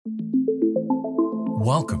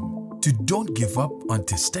Welcome to Don't Give Up on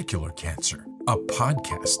Testicular Cancer, a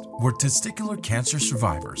podcast where testicular cancer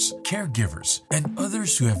survivors, caregivers, and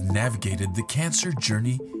others who have navigated the cancer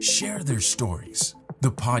journey share their stories.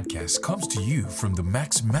 The podcast comes to you from the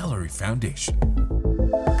Max Mallory Foundation,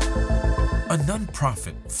 a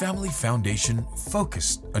nonprofit family foundation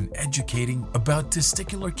focused on educating about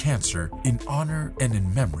testicular cancer in honor and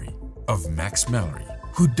in memory of Max Mallory,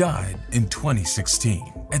 who died in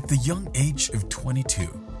 2016 at the young age of 22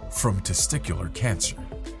 from testicular cancer.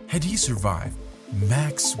 Had he survived,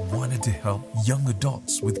 Max wanted to help young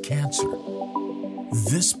adults with cancer.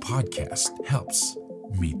 This podcast helps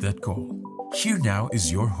meet that goal. Here now is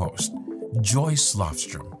your host, Joyce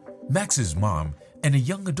Lofstrom, Max's mom and a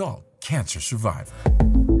young adult cancer survivor.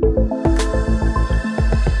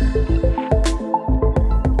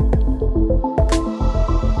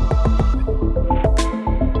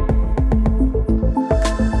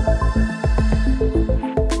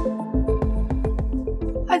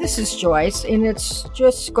 This is Joyce, and it's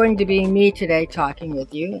just going to be me today talking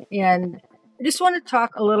with you. And I just want to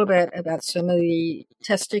talk a little bit about some of the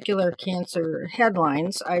testicular cancer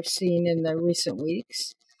headlines I've seen in the recent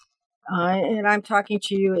weeks. And I'm talking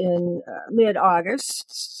to you in mid-August,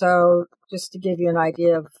 so just to give you an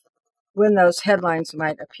idea of when those headlines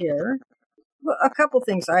might appear. Well, a couple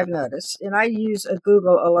things I've noticed, and I use a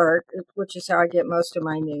Google alert, which is how I get most of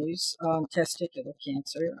my news on testicular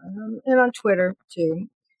cancer, and on Twitter too.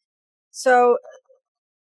 So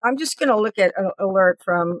I'm just going to look at an alert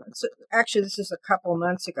from, actually this is a couple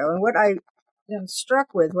months ago, and what I am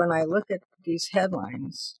struck with when I look at these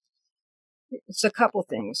headlines, it's a couple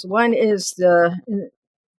things. One is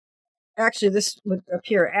actually this would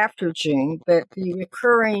appear after June, but the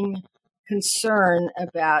recurring concern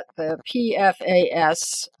about the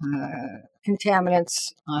PFAS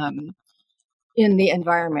contaminants in the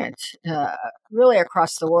environment, really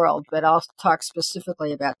across the world, but I'll talk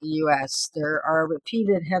specifically about the U.S. There are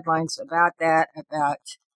repeated headlines about that, about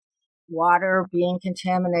water being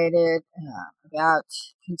contaminated, about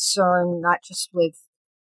concern not just with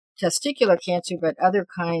testicular cancer, but other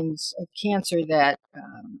kinds of cancer that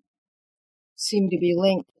seem to be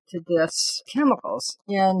linked to this chemicals.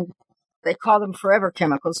 And they call them forever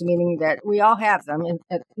chemicals, meaning that we all have them in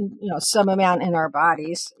some amount in our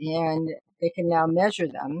bodies, and they can now measure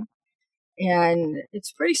them. And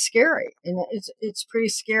it's pretty scary. And it's pretty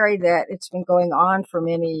scary that it's been going on for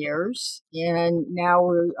many years, and now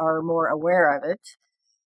we are more aware of it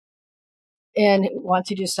and want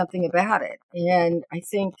to do something about it. And I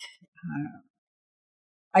think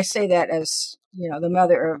I say that as, the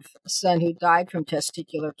mother of a son who died from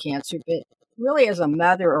testicular cancer, but really as a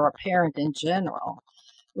mother or a parent in general,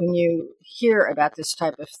 when you hear about this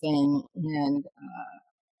type of thing and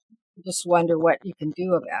just wonder what you can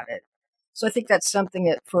do about it. So I think that's something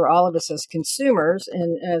that for all of us as consumers,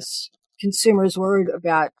 and as consumers worried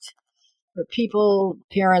about, or people,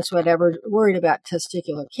 parents, whatever, worried about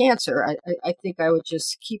testicular cancer, I think I would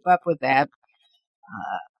just keep up with that.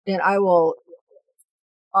 And I will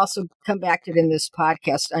also come back to it in this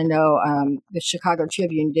podcast. I know the Chicago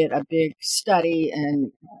Tribune did a big study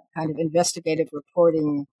and kind of investigative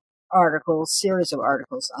reporting series of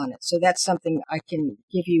articles on it. So that's something I can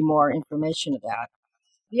give you more information about.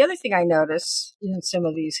 The other thing I notice in some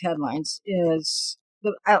of these headlines is,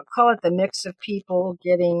 I'll call it the mix of people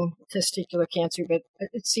getting testicular cancer, but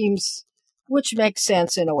it seems, which makes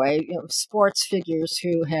sense in a way, sports figures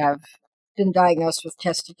who have been diagnosed with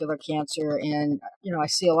testicular cancer. And, I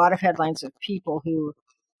see a lot of headlines of people who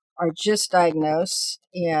are just diagnosed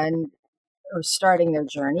and are starting their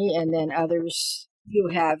journey, and then others who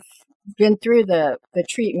have been through the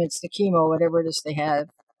treatments, the chemo, whatever it is they have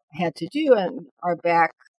had to do, and are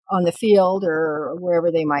back on the field or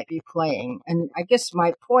wherever they might be playing. And I guess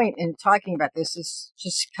my point in talking about this is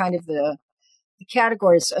just kind of the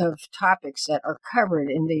categories of topics that are covered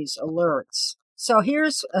in these alerts. So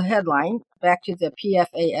here's a headline, back to the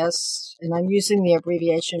PFAS, and I'm using the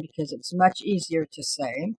abbreviation because it's much easier to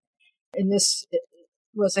say. And this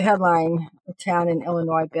was a headline, a town in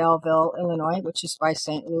Illinois, Belleville, Illinois, which is by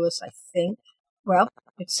St. Louis, I think. Well,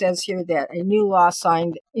 it says here that a new law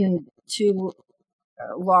signed into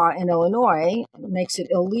law in Illinois makes it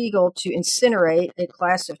illegal to incinerate a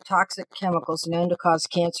class of toxic chemicals known to cause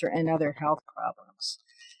cancer and other health problems.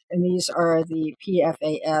 And these are the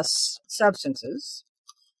PFAS substances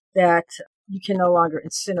that you can no longer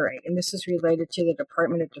incinerate. And this is related to the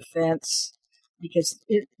Department of Defense, because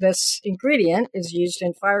this ingredient is used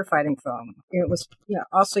in firefighting foam. It was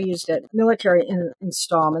also used at military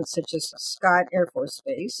installments, such as Scott Air Force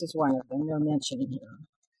Base is one of them they're mentioning here.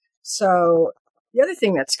 So The other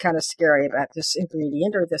thing that's kind of scary about this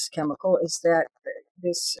ingredient or this chemical is that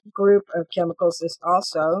this group of chemicals is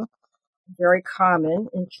also very common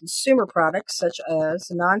in consumer products such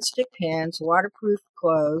as nonstick pans, waterproof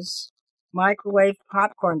clothes, microwave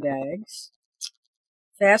popcorn bags,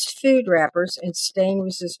 fast food wrappers, and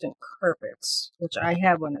stain-resistant carpets, which I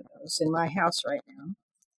have one of those in my house right now.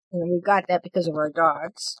 And we got that because of our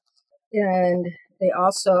dogs. And they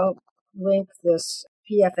also link this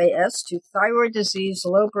PFAS to thyroid disease,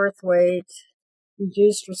 low birth weight,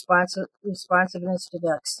 reduced responsiveness to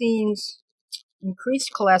vaccines,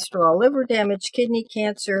 increased cholesterol, liver damage, kidney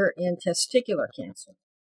cancer, and testicular cancer.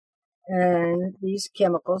 And these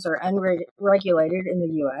chemicals are unregulated in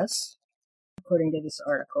the U.S., according to this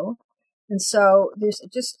article. And so there's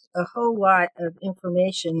just a whole lot of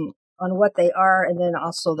information on what they are and then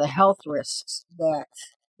also the health risks that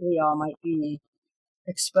we all might be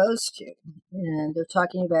exposed to. And they're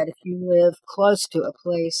talking about if you live close to a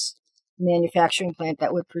manufacturing plant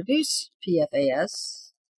that would produce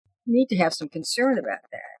PFAS, you need to have some concern about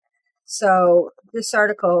that. So this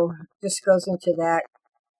article just goes into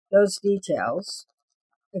those details.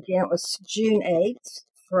 Again, it was June 8th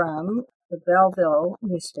from the Belleville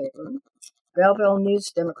newspaper. Belleville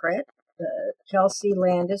News-Democrat. Kelsey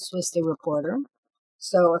Landis was the reporter.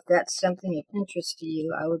 So if that's something of interest to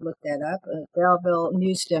you, I would look that up. Belleville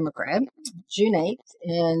News-Democrat, June 8th,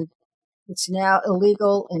 and it's now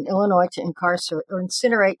illegal in Illinois to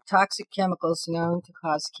incinerate toxic chemicals known to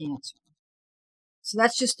cause cancer. So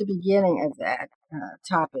that's just the beginning of that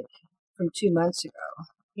topic from 2 months ago.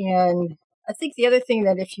 And I think the other thing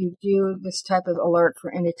that if you do this type of alert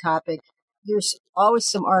for any topic, there's always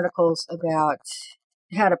some articles about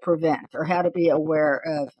how to prevent or how to be aware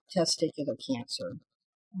of testicular cancer,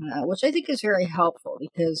 which I think is very helpful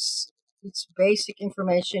because it's basic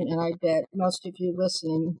information, and I bet most of you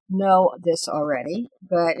listening know this already.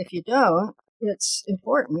 But if you don't, it's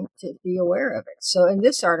important to be aware of it. So in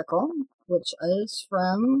this article, which is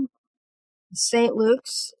from St.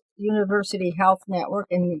 Luke's University Health Network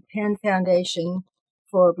and the Penn Foundation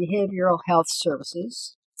for Behavioral Health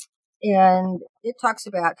Services, and it talks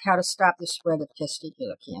about how to stop the spread of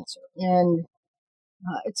testicular cancer. And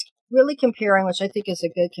it's really comparing, which I think is a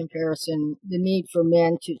good comparison, the need for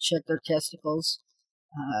men to check their testicles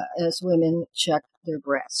as women check their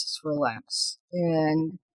breasts for lumps.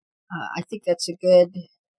 And I think that's a good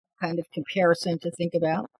kind of comparison to think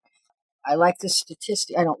about. I like this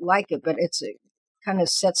statistic. I don't like it, but it kind of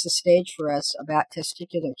sets the stage for us about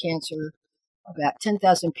testicular cancer. About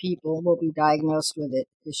 10,000 people will be diagnosed with it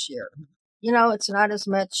this year. You know, it's not as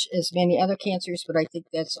much as many other cancers, but I think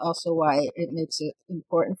that's also why it makes it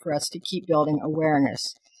important for us to keep building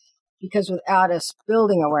awareness. Because without us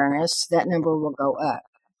building awareness, that number will go up.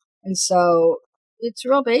 And so it's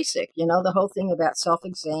real basic, the whole thing about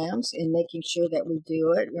self-exams and making sure that we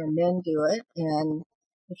do it, or men do it. And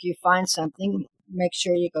if you find something, make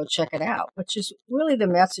sure you go check it out, which is really the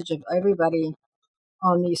message of everybody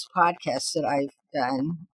on these podcasts that I've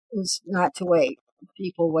done, is not to wait.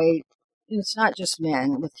 People wait. And it's not just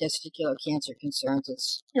men with testicular cancer concerns.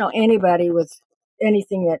 It's, anybody with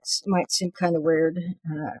anything that might seem kind of weird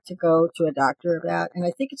to go to a doctor about. And I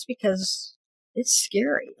think it's because it's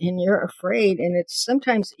scary and you're afraid, and it's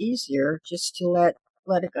sometimes easier just to let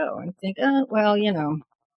it go and think, well,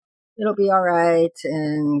 it'll be all right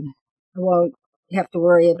and I won't have to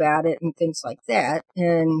worry about it and things like that.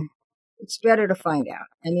 And it's better to find out.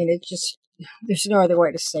 I mean, there's no other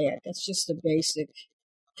way to say it. That's just a basic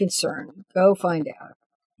concern. Go find out.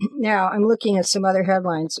 Now, I'm looking at some other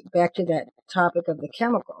headlines back to that topic of the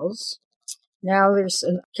chemicals. Now there's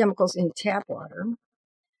chemicals in tap water.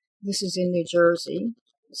 This is in New Jersey.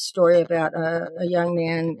 A story about a young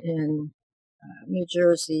man in New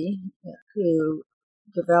Jersey who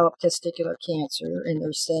developed testicular cancer, and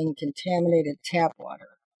they're saying contaminated tap water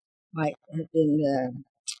might have been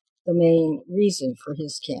the main reason for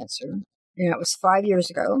his cancer. And it was 5 years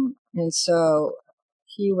ago. And so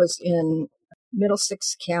he was in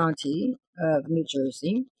Middlesex County of New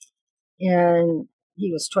Jersey, and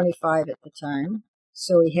he was 25 at the time.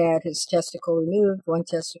 So he had his testicle removed, one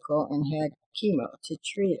testicle, and had chemo to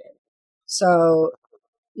treat it. So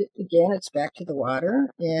again, it's back to the water,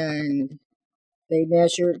 and they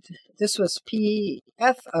measured, this was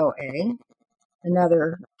PFOA,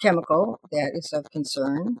 another chemical that is of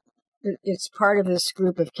concern. It's part of this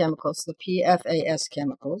group of chemicals, the PFAS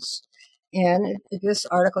chemicals. And this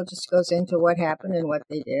article just goes into what happened and what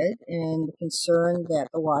they did, and the concern that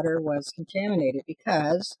the water was contaminated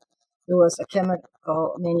because there was a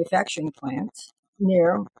chemical manufacturing plant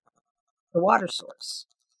near the water source.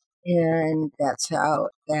 And that's how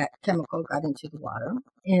that chemical got into the water.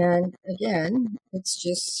 And again, it's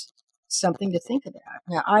just something to think about.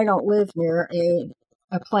 Now, I don't live near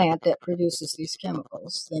a plant that produces these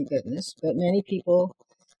chemicals, thank goodness, but many people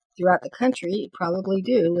throughout the country probably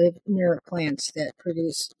do live near plants that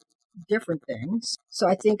produce different things. So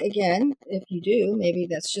I think, again, if you do, maybe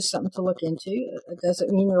that's just something to look into. It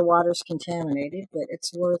doesn't mean your water's contaminated, but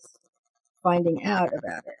it's worth finding out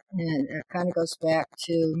about it. And it kind of goes back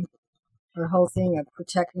to the whole thing of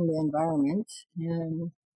protecting the environment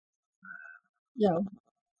and,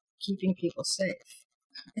 keeping people safe.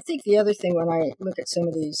 I think the other thing when I look at some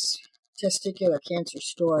of these testicular cancer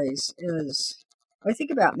stories is I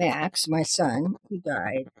think about Max, my son, who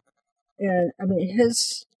died. And I mean,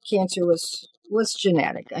 his cancer was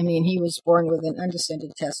genetic. I mean, he was born with an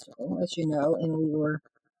undescended testicle, as you know, and we were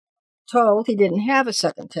told he didn't have a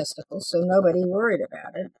second testicle, so nobody worried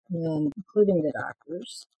about it, and including the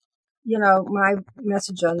doctors. My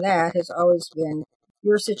message on that has always been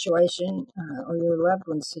your situation or your loved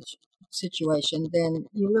one's situation, then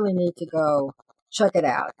you really need to go check it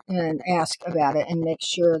out and ask about it and make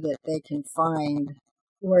sure that they can find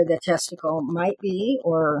where the testicle might be,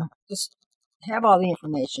 or just have all the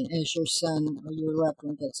information as your son or your loved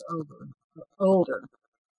one gets older.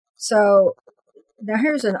 So now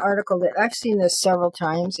here's an article that I've seen this several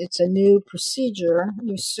times. It's a new procedure,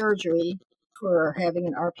 new surgery for having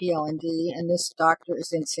an RPLND, and this doctor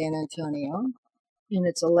is in San Antonio. And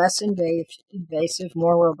it's a less invasive,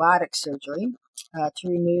 more robotic surgery to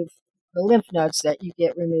remove the lymph nodes that you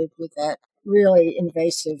get removed with that really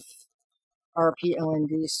invasive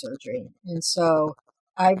RPLND surgery. And so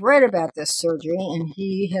I've read about this surgery, and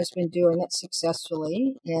he has been doing it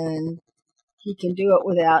successfully, and he can do it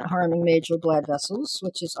without harming major blood vessels,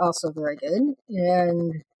 which is also very good.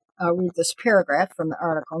 And I'll read this paragraph from the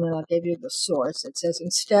article, and then I'll give you the source. It says,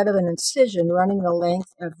 instead of an incision running the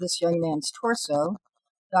length of this young man's torso,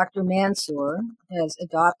 Dr. Mansour has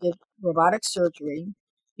adopted robotic surgery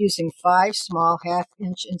using 5 small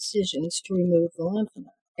half-inch incisions to remove the lymph node.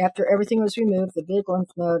 After everything was removed, the big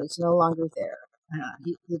lymph node is no longer there,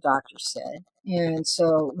 the doctor said. And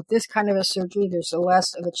so with this kind of a surgery, there's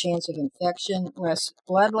less of a chance of infection, less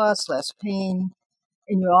blood loss, less pain,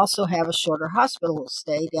 and you also have a shorter hospital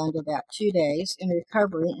stay down to about 2 days and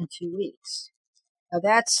recovery in 2 weeks. Now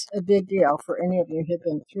that's a big deal for any of you who have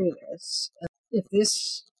been through this. If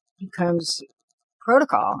this becomes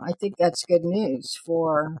protocol, I think that's good news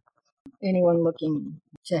for anyone looking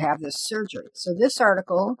to have this surgery. So this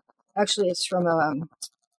article, actually it's from a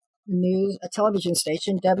television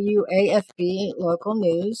station, WAFB Local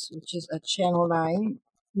News, which is a Channel 9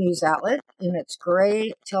 news outlet, and it's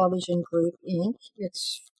Gray Television Group, Inc.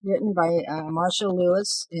 It's written by Marshall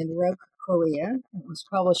Lewis and Rogue Correa. It was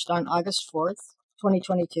published on August 4th,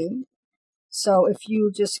 2022. So if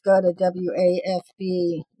you just go to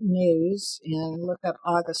WAFB News and look up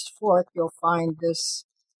August 4th, you'll find this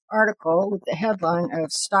article with the headline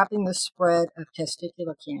of Stopping the Spread of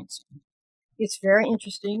Testicular Cancer. It's very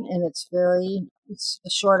interesting, and it's a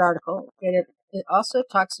short article, but it also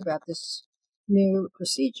talks about this new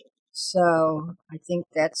procedure. So I think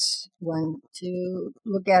that's one to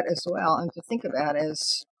look at as well and to think about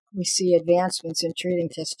as we see advancements in treating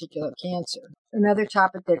testicular cancer. Another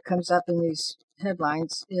topic that comes up in these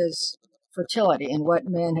headlines is fertility and what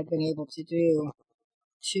men have been able to do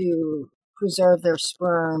to preserve their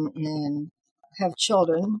sperm and have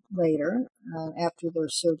children later after their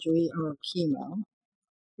surgery or chemo.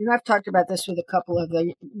 I've talked about this with a couple of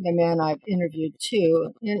the men I've interviewed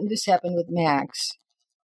too, and this happened with Max.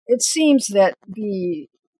 It seems that the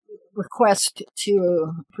request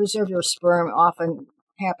to preserve your sperm often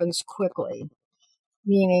happens quickly,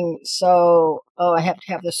 meaning, I have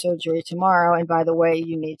to have the surgery tomorrow, and by the way,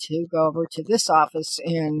 you need to go over to this office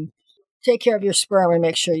and take care of your sperm and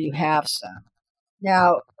make sure you have some.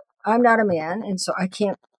 Now, I'm not a man, and so I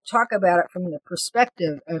can't talk about it from the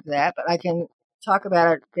perspective of that, but I can talk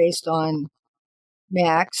about it based on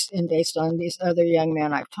Max and based on these other young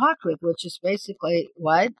men I've talked with, which is basically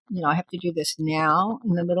what? I have to do this now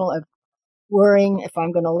in the middle of worrying if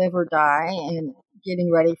I'm going to live or die and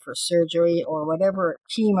getting ready for surgery or whatever,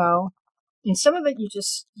 chemo. And some of it you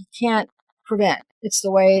can't prevent. It's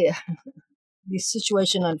the way the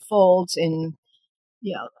situation unfolds, and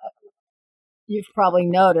you've probably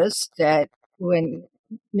noticed that when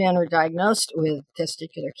men are diagnosed with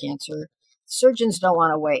testicular cancer, surgeons don't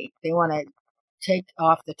want to wait. They want to take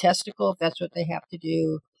off the testicle if that's what they have to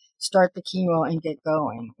do, start the chemo and get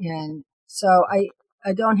going. And so I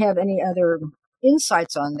don't have any other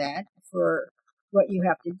insights on that for what you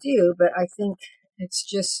have to do, but I think it's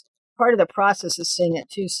just part of the process is saying it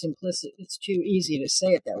too simplistic. It's too easy to say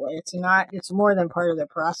it that way. It's not, it's more than part of the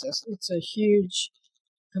process. It's a huge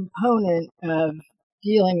component of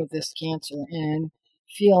dealing with this cancer and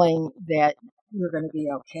feeling that you're going to be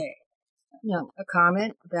okay. A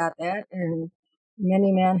comment about that, and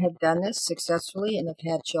many men have done this successfully and have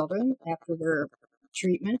had children after their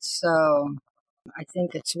treatments. So I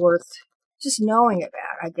think it's worth just knowing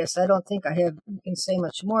about. I guess I don't think you can say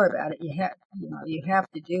much more about it. You have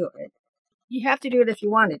to do it. You have to do it if you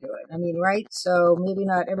want to do it. I mean, right? So maybe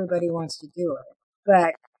not everybody wants to do it,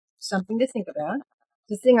 but something to think about.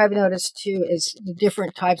 The thing I've noticed too is the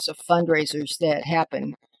different types of fundraisers that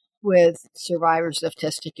happen with survivors of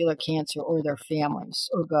testicular cancer or their families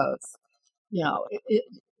or both.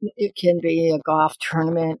 It can be a golf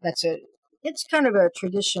tournament. It's kind of a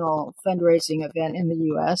traditional fundraising event in the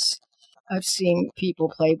U.S. I've seen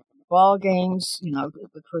people play ball games.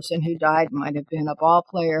 The person who died might have been a ball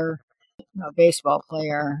player, a baseball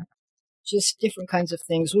player, just different kinds of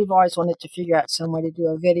things. We've always wanted to figure out some way to do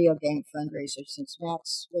a video game fundraiser since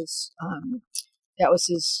Max that was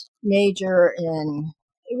his major and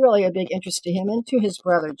really a big interest to him and to his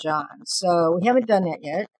brother John. So we haven't done that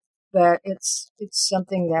yet, but it's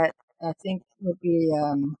something that I think would be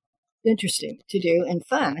interesting to do and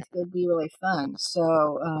fun. I think it would be really fun.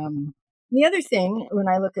 So the other thing, when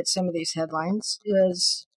I look at some of these headlines,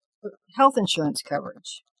 is health insurance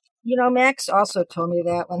coverage. Max also told me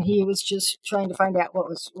that when he was just trying to find out what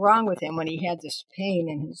was wrong with him when he had this pain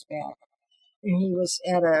in his back. And he was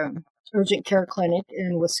at a urgent care clinic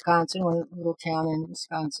in Wisconsin, one little town in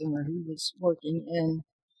Wisconsin where he was working. And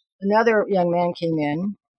another young man came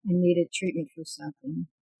in and needed treatment for something,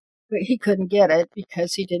 but he couldn't get it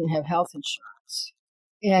because he didn't have health insurance.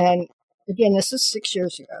 And again, this is 6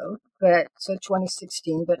 years ago, so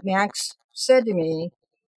 2016, but Max said to me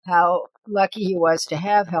how lucky he was to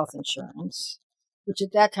have health insurance, which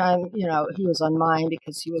at that time, he was on mine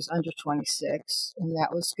because he was under 26, and that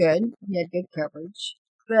was good. He had good coverage.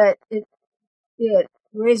 But it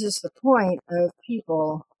raises the point of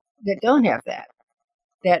people that don't have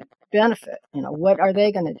that benefit. What are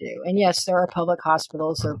they going to do? And yes, there are public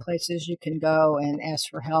hospitals, there are places you can go and ask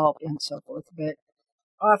for help and so forth, but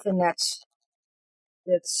often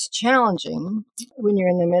it's challenging when you're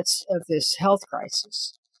in the midst of this health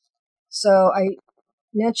crisis. So I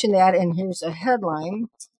mentioned that, and here's a headline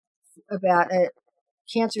about a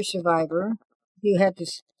cancer survivor who had to,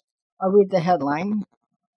 I'll read the headline.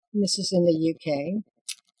 This is in the UK.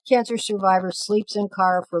 Cancer survivor sleeps in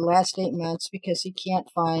car for last 8 months because he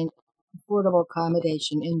can't find affordable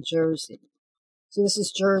accommodation in Jersey. So this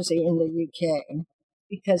is Jersey in the UK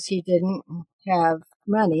because he didn't have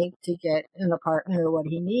money to get an apartment or what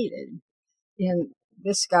he needed. And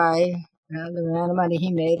this guy, the amount of money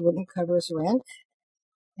he made wouldn't cover his rent.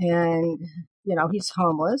 And, he's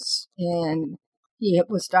homeless. And he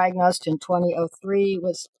was diagnosed in 2003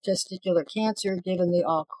 with testicular cancer, given the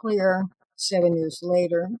all clear 7 years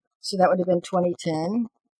later. So that would have been 2010.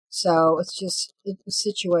 So it's just a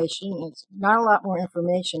situation. It's not a lot more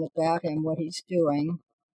information about him, what he's doing.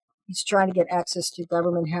 He's trying to get access to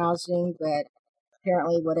government housing, but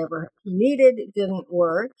apparently whatever he needed didn't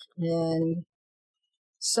work. And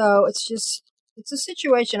so it's a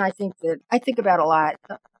situation I think about a lot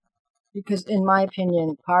because in my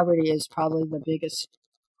opinion, poverty is probably the biggest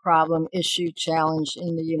problem, issue, challenge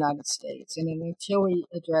in the United States. And until we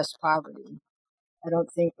address poverty, I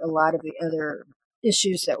don't think a lot of the other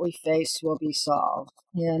issues that we face will be solved.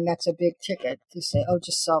 And that's a big ticket to say,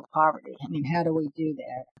 just solve poverty. I mean, how do we do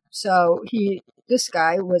that? So this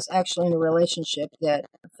guy was actually in a relationship that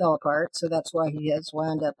fell apart. So that's why he has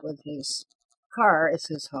wound up with his car as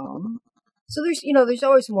his home. So there's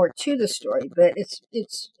always more to the story, but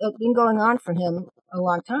it's been going on for him a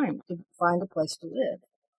long time to find a place to live.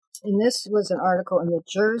 And this was an article in the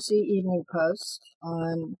Jersey Evening Post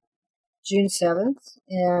on June 7th,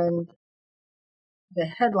 and the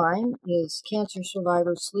headline is Cancer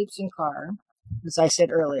Survivor Sleeps in Car, as I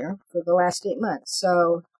said earlier, for the last 8 months.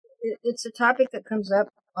 So it's a topic that comes up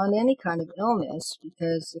on any kind of illness,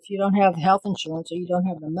 because if you don't have health insurance or you don't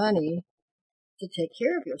have the money to take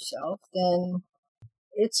care of yourself, then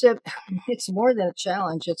it's more than a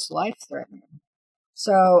challenge, it's life-threatening.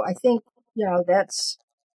 So I think,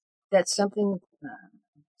 that's something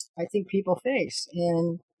I think people face.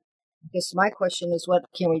 And I guess my question is, what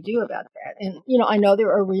can we do about that? And, I know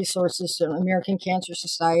there are resources. The American Cancer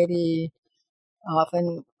Society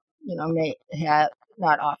often, may have,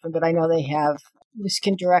 not often, but I know they have, this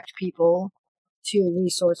can direct people to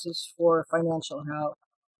resources for financial help.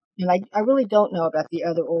 And I really don't know about the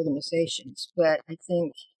other organizations, but I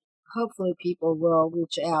think hopefully people will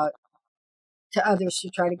reach out to others to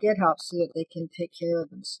try to get help so that they can take care of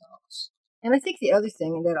themselves. And I think the other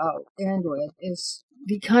thing that I'll end with is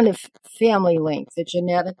the kind of family link, the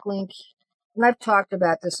genetic link. And I've talked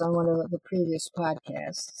about this on one of the previous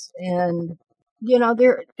podcasts. And,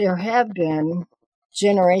 there have been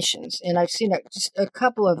generations, and I've seen just a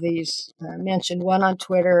couple of these mentioned, one on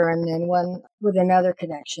Twitter and then one with another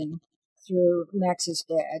connection through Max's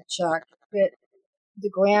dad, Chuck. But the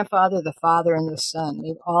grandfather, the father, and the son,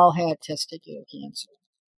 they've all had testicular cancer.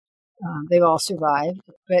 They've all survived.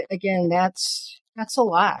 But again, that's a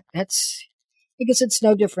lot. Because it's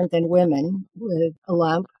no different than women with a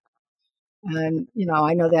lump. And,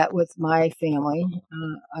 I know that with my family.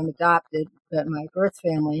 I'm adopted, but my birth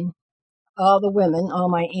family, all the women, all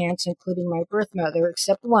my aunts, including my birth mother,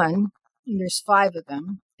 except one, and there's 5 of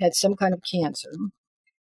them, had some kind of cancer.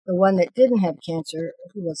 The one that didn't have cancer,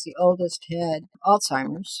 who was the oldest, had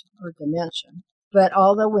Alzheimer's or dementia. But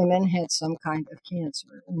all the women had some kind of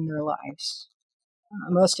cancer in their lives.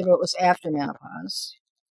 Most of it was after menopause.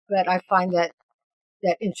 But I find that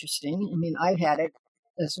interesting. I mean, I've had it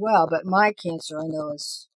as well, but my cancer I know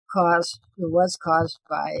was caused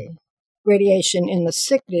by radiation in the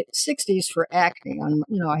 60s for acne.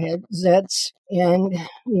 I had ZEDS, and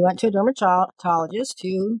we went to a dermatologist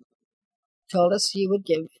who told us he would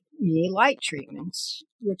give me light treatments,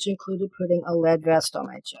 which included putting a lead vest on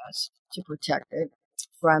my chest to protect it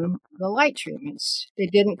from the light treatments. They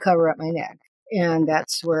didn't cover up my neck, and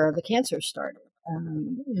that's where the cancer started,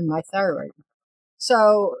 in my thyroid.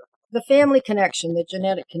 So the family connection, the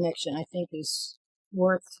genetic connection, I think is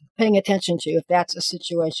worth paying attention to if that's a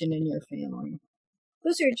situation in your family.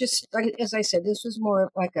 Those are just, as I said, this was more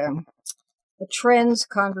like a trends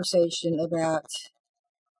conversation about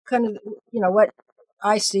kind of, what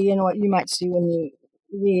I see and what you might see when you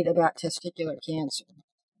read about testicular cancer.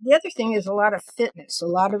 The other thing is a lot of fitness. A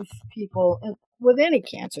lot of people with any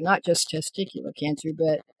cancer, not just testicular cancer,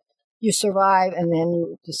 but you survive and then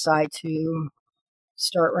you decide to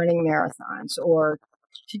start running marathons or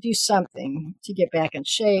to do something to get back in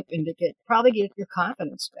shape and to probably get your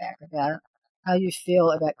confidence back about how you feel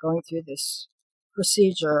about going through this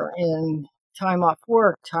procedure and time off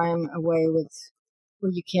work, time away where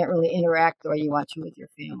you can't really interact the way you want to with your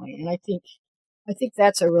family. And I think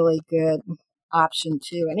that's a really good option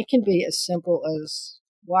too. And it can be as simple as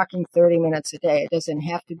walking 30 minutes a day. It doesn't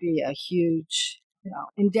have to be a huge,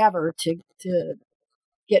 endeavor to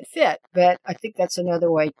get fit. But I think that's another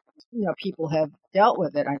way, people have dealt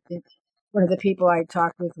with it. I think one of the people I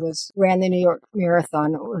talked with ran the New York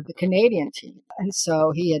Marathon with the Canadian team. And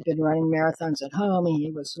so he had been running marathons at home, and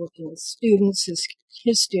he was working with students, his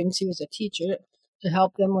students. He was a teacher to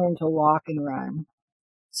help them learn to walk and run.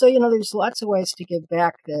 So, there's lots of ways to give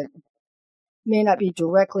back that may not be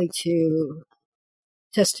directly to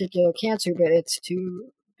testicular cancer, but it's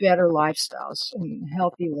to better lifestyles and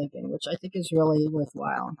healthy living, which I think is really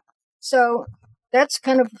worthwhile. So that's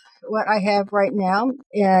kind of what I have right now.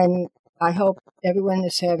 And I hope everyone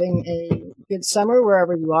is having a good summer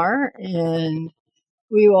wherever you are. And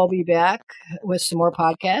we will be back with some more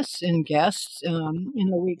podcasts and guests in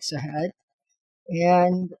the weeks ahead.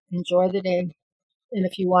 And enjoy the day. And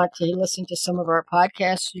if you want to listen to some of our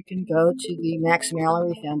podcasts, you can go to the Max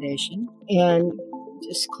Mallory Foundation and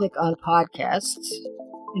just click on podcasts.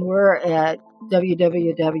 And we're at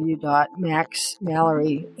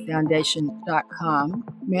www.maxmalloryfoundation.com.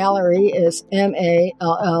 Mallory is Mallory.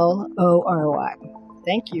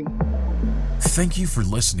 Thank you. Thank you for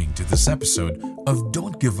listening to this episode of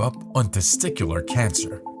Don't Give Up on Testicular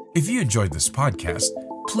Cancer. If you enjoyed this podcast,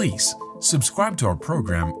 please subscribe to our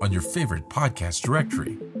program on your favorite podcast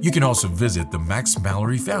directory. You can also visit the Max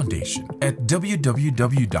Mallory Foundation at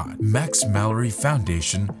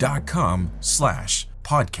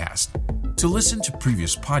www.maxmalloryfoundation.com/podcast to listen to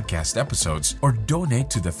previous podcast episodes or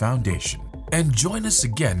donate to the foundation. And join us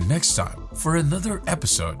again next time for another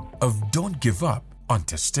episode of Don't Give Up on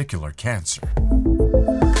Testicular Cancer.